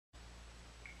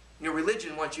You know,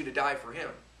 religion wants you to die for him.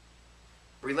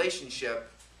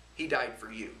 Relationship, he died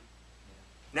for you.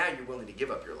 Now you're willing to give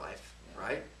up your life,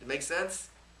 right? It makes sense?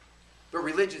 But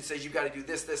religion says you've got to do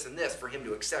this, this, and this for him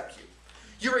to accept you.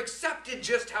 You're accepted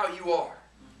just how you are.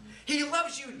 He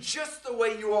loves you just the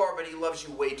way you are, but he loves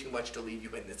you way too much to leave you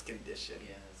in this condition.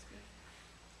 Yeah, that's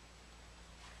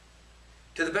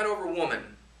good. To the bent over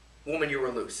woman, woman, you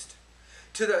were loosed.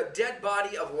 To the dead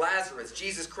body of Lazarus,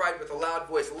 Jesus cried with a loud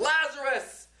voice,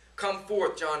 Lazarus, come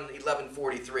forth, John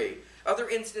 11:43. Other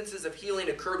instances of healing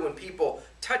occurred when people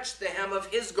touched the hem of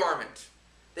his garment.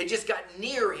 They just got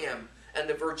near him and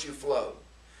the virtue flowed.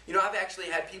 You know, I've actually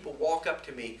had people walk up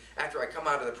to me after I come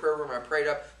out of the prayer room, I prayed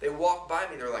up, they walk by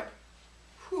me, they're like,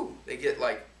 whew, they get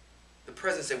like, the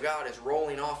presence of God is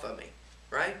rolling off of me,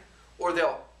 right? Or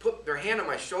they'll put their hand on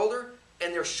my shoulder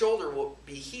and their shoulder will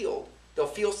be healed. They'll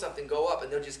feel something go up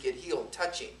and they'll just get healed,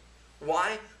 touching.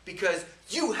 Why? Because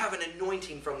you have an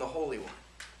anointing from the Holy One.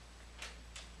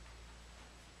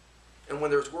 And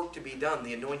when there's work to be done,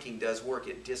 the anointing does work.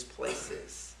 It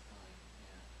displaces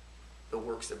the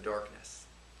works of darkness.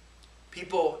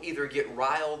 People either get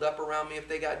riled up around me if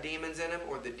they got demons in them,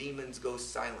 or the demons go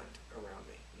silent around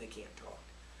me and they can't talk.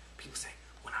 People say,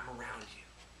 when I'm around you,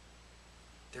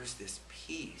 there's this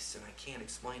peace and I can't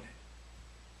explain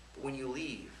it. But when you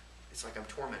leave, it's like I'm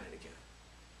tormented again.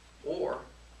 Or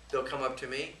they'll come up to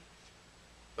me,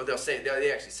 or they'll say,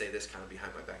 they actually say this kind of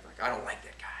behind my back, like, I don't like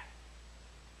that guy.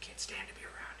 Can't stand to be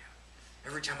around him.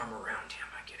 Every time I'm around him,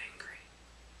 I get angry.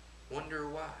 Wonder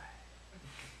why.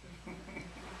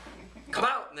 Come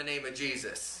out in the name of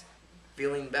Jesus.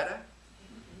 Feeling better?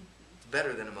 It's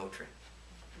better than a Motrin.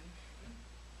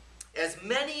 As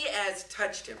many as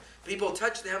touched him. People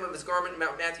touched the hem of his garment in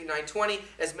Matthew 9:20.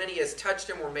 As many as touched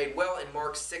him were made well in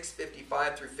Mark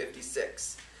 6:55 through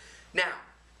 56. Now,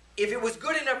 if it was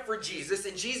good enough for Jesus,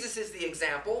 and Jesus is the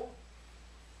example,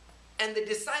 and the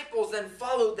disciples then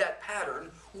followed that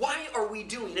pattern, why are we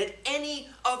doing it any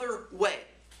other way?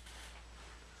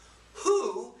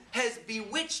 Who has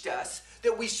bewitched us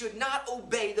that we should not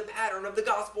obey the pattern of the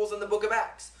Gospels and the book of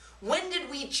Acts? When did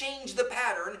we change the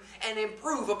pattern and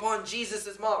improve upon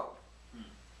Jesus' model?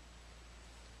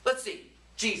 Let's see.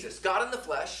 Jesus, God in the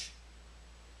flesh,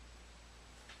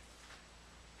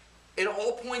 in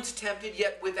all points tempted,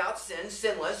 yet without sin,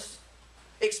 sinless,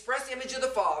 express image of the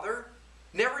Father,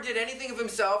 never did anything of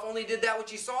himself, only did that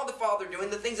which he saw the Father doing,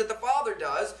 the things that the Father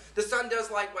does. The Son does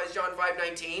likewise, John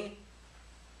 5:19.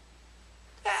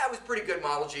 That was a pretty good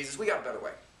model, Jesus. We got a better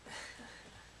way.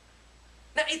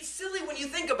 Now, it's silly when you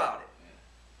think about it.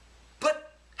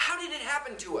 But how did it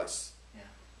happen to us? Yeah.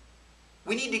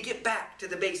 We need to get back to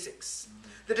the basics.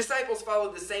 The disciples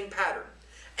followed the same pattern.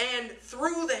 And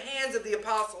through the hands of the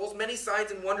apostles, many signs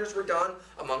and wonders were done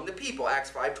among the people. Acts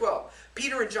 5:12.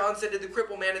 Peter and John said to the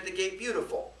crippled man at the gate,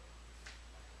 Beautiful.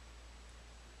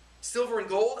 Silver and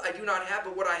gold I do not have,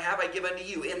 but what I have I give unto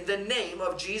you. In the name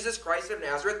of Jesus Christ of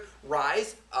Nazareth,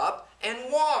 rise up and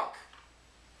walk.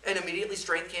 And immediately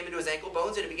strength came into his ankle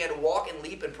bones, and he began to walk and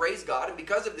leap and praise God. And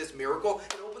because of this miracle,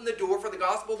 it opened the door for the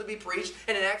gospel to be preached.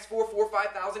 And in Acts 4:4,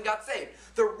 5,000 got saved.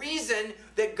 The reason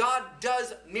that God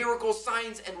does miracles,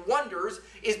 signs, and wonders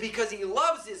is because he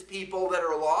loves his people that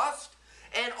are lost.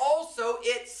 And also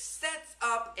it sets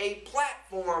up a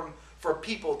platform for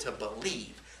people to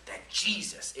believe that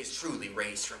Jesus is truly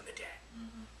raised from the dead.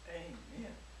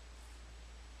 Amen.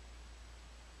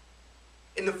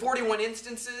 In the 41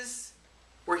 instances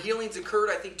where healings occurred,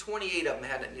 I think 28 of them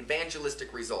had an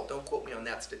evangelistic result. Don't quote me on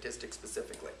that statistic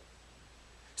specifically.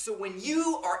 So when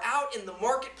you are out in the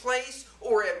marketplace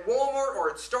or at Walmart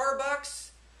or at Starbucks,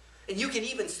 and you can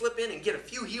even slip in and get a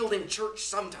few healed in church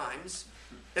sometimes,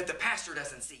 if the pastor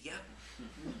doesn't see you.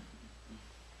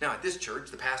 Now at this church,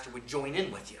 the pastor would join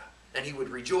in with you, and he would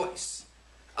rejoice.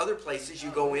 Other places you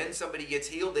go in, somebody gets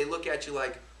healed, they look at you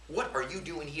like, what are you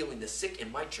doing healing the sick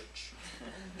in my church?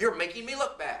 You're making me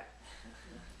look bad.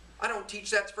 I don't teach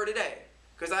that's for today,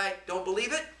 because I don't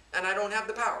believe it, and I don't have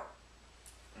the power.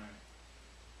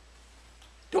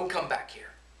 Don't come back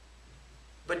here.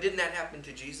 But didn't that happen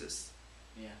to Jesus?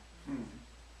 Yeah.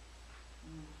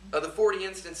 Of the 40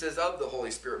 instances of the Holy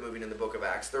Spirit moving in the book of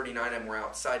Acts, 39 of them were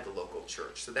outside the local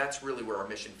church. So that's really where our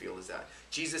mission field is at.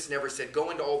 Jesus never said, go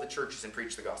into all the churches and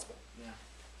preach the gospel. Yeah.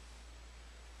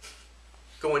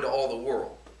 Go into all the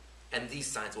world, and these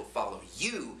signs will follow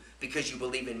you because you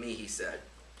believe in me, he said.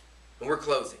 And we're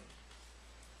closing.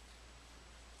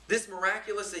 This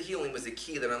miraculous healing was the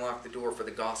key that unlocked the door for the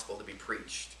gospel to be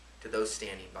preached to those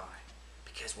standing by.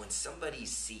 Because when somebody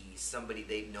sees somebody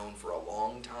they've known for a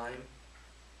long time,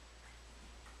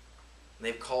 and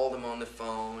they've called them on the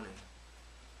phone, and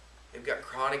they've got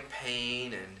chronic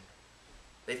pain, and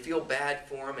They feel bad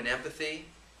for him and empathy.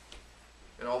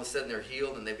 And all of a sudden they're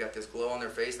healed and they've got this glow on their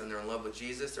face and they're in love with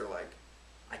Jesus. They're like,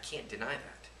 I can't deny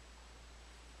that.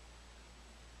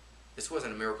 This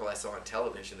wasn't a miracle I saw on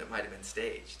television that might have been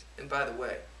staged. And by the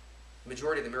way, the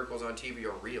majority of the miracles on TV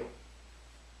are real.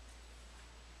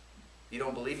 You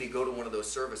don't believe me? Go to one of those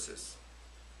services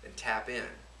and tap in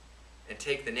and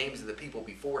take the names of the people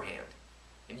beforehand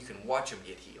and you can watch them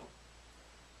get healed.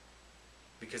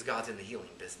 Because God's in the healing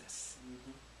business.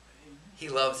 He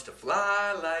loves to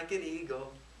fly like an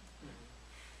eagle.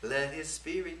 Let his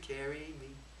spirit carry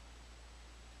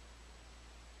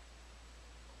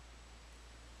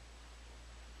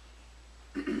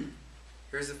me.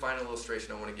 Here's the final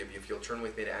illustration I want to give you. If you'll turn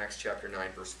with me to Acts chapter 9,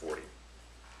 verse 40.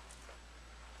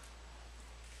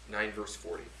 9, verse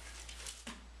 40.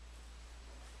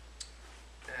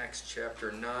 Acts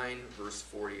chapter 9, verse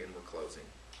 40, and we're closing.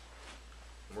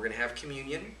 And we're going to have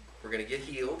communion. We're going to get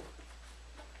healed.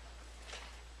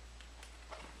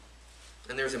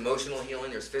 And there's emotional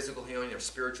healing, there's physical healing, there's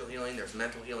spiritual healing, there's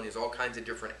mental healing. There's all kinds of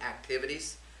different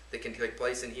activities that can take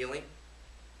place in healing.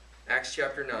 Acts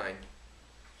chapter 9,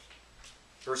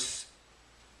 verse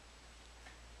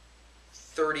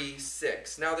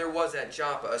 36. Now there was at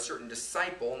Joppa a certain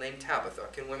disciple named Tabitha.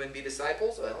 Can women be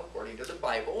disciples? Well, according to the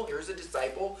Bible, here's a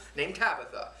disciple named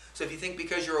Tabitha. So if you think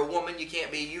because you're a woman you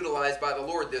can't be utilized by the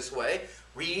Lord this way,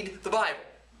 read the Bible.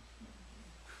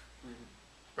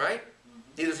 Right?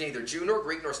 There's neither Jew nor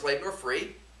Greek nor slave nor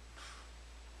free,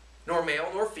 nor male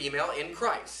nor female in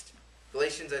Christ.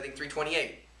 Galatians, I think,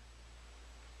 3:28.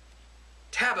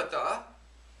 Tabitha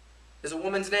is a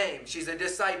woman's name. She's a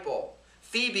disciple.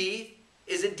 Phoebe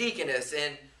is a deaconess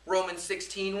in Romans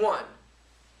 16:1.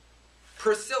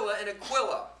 Priscilla and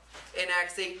Aquila in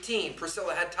Acts 18.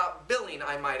 Priscilla had top billing,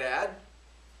 I might add.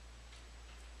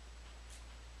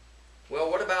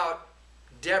 Well, what about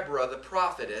Deborah, the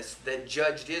prophetess that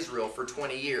judged Israel for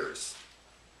 20 years?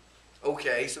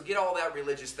 Okay, so get all that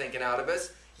religious thinking out of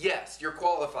us. Yes, you're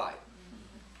qualified.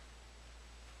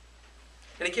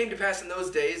 And it came to pass in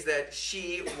those days that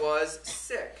she was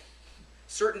sick.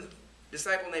 Certain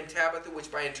disciple named Tabitha,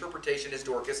 which by interpretation is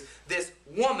Dorcas. This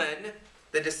woman,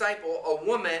 the disciple, a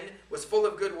woman, was full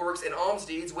of good works and alms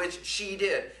deeds, which she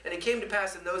did. And it came to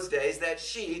pass in those days that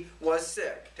she was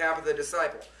sick, Tabitha the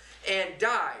disciple, and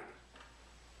died.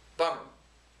 Bummer.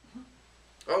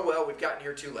 Oh well, we've gotten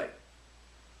here too late.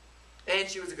 And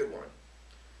she was a good woman.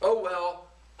 Oh well,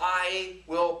 I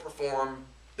will perform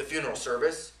the funeral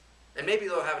service, and maybe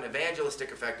they'll have an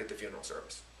evangelistic effect at the funeral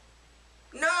service.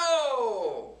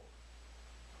 No!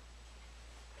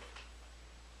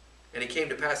 And it came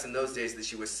to pass in those days that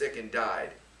she was sick and died,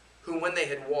 whom when they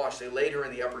had washed, they laid her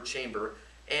in the upper chamber.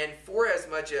 And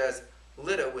forasmuch as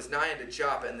Lydda was nigh unto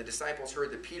Joppa, and the disciples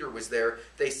heard that Peter was there,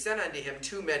 they sent unto him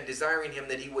 2 men, desiring him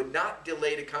that he would not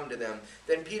delay to come to them.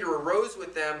 Then Peter arose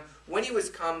with them. When he was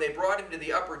come, they brought him to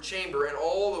the upper chamber, and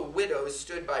all the widows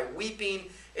stood by weeping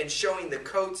and showing the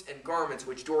coats and garments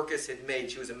which Dorcas had made.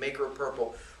 She was a maker of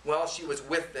purple, while she was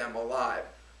with them alive.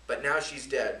 But now she's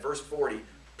dead. Verse 40.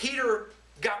 Peter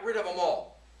got rid of them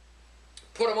all.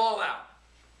 Put them all out.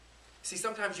 See,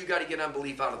 sometimes you got to get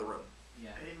unbelief out of the room. Yeah.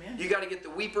 Amen. You got to get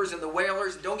the weepers and the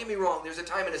wailers. Don't get me wrong, there's a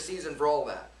time and a season for all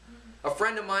that. A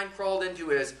friend of mine crawled into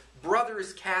his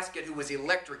brother's casket who was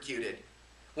electrocuted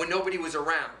when nobody was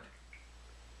around.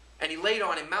 And he laid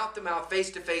on him mouth to mouth,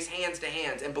 face to face, hands to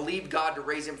hands, and believed God to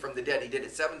raise him from the dead. He did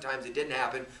it 7 times. It didn't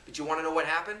happen. But you want to know what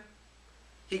happened?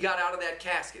 He got out of that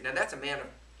casket. Now that's a man of,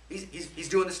 he's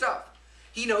doing the stuff.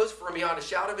 He knows from beyond a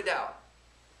shadow of a doubt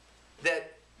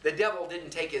that the devil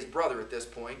didn't take his brother at this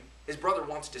point. His brother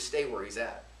wants to stay where he's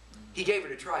at. He gave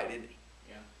it a try, didn't he?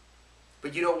 Yeah.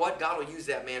 But you know what? God will use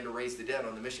that man to raise the dead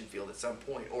on the mission field at some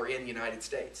point, or in the United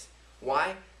States.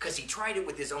 Why? Because he tried it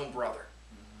with his own brother.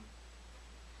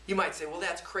 You might say, well,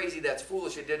 that's crazy, that's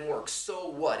foolish, it didn't work. So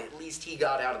what? At least he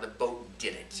got out of the boat and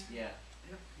did it. Yeah.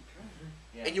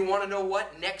 Yeah. And you want to know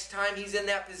what? Next time he's in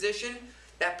that position,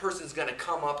 that person's going to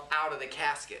come up out of the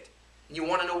casket. And you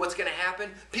want to know what's going to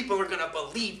happen? People are going to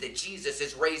believe that Jesus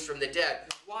is raised from the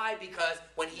dead. Why? Because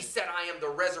when he said, I am the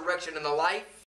resurrection and the life,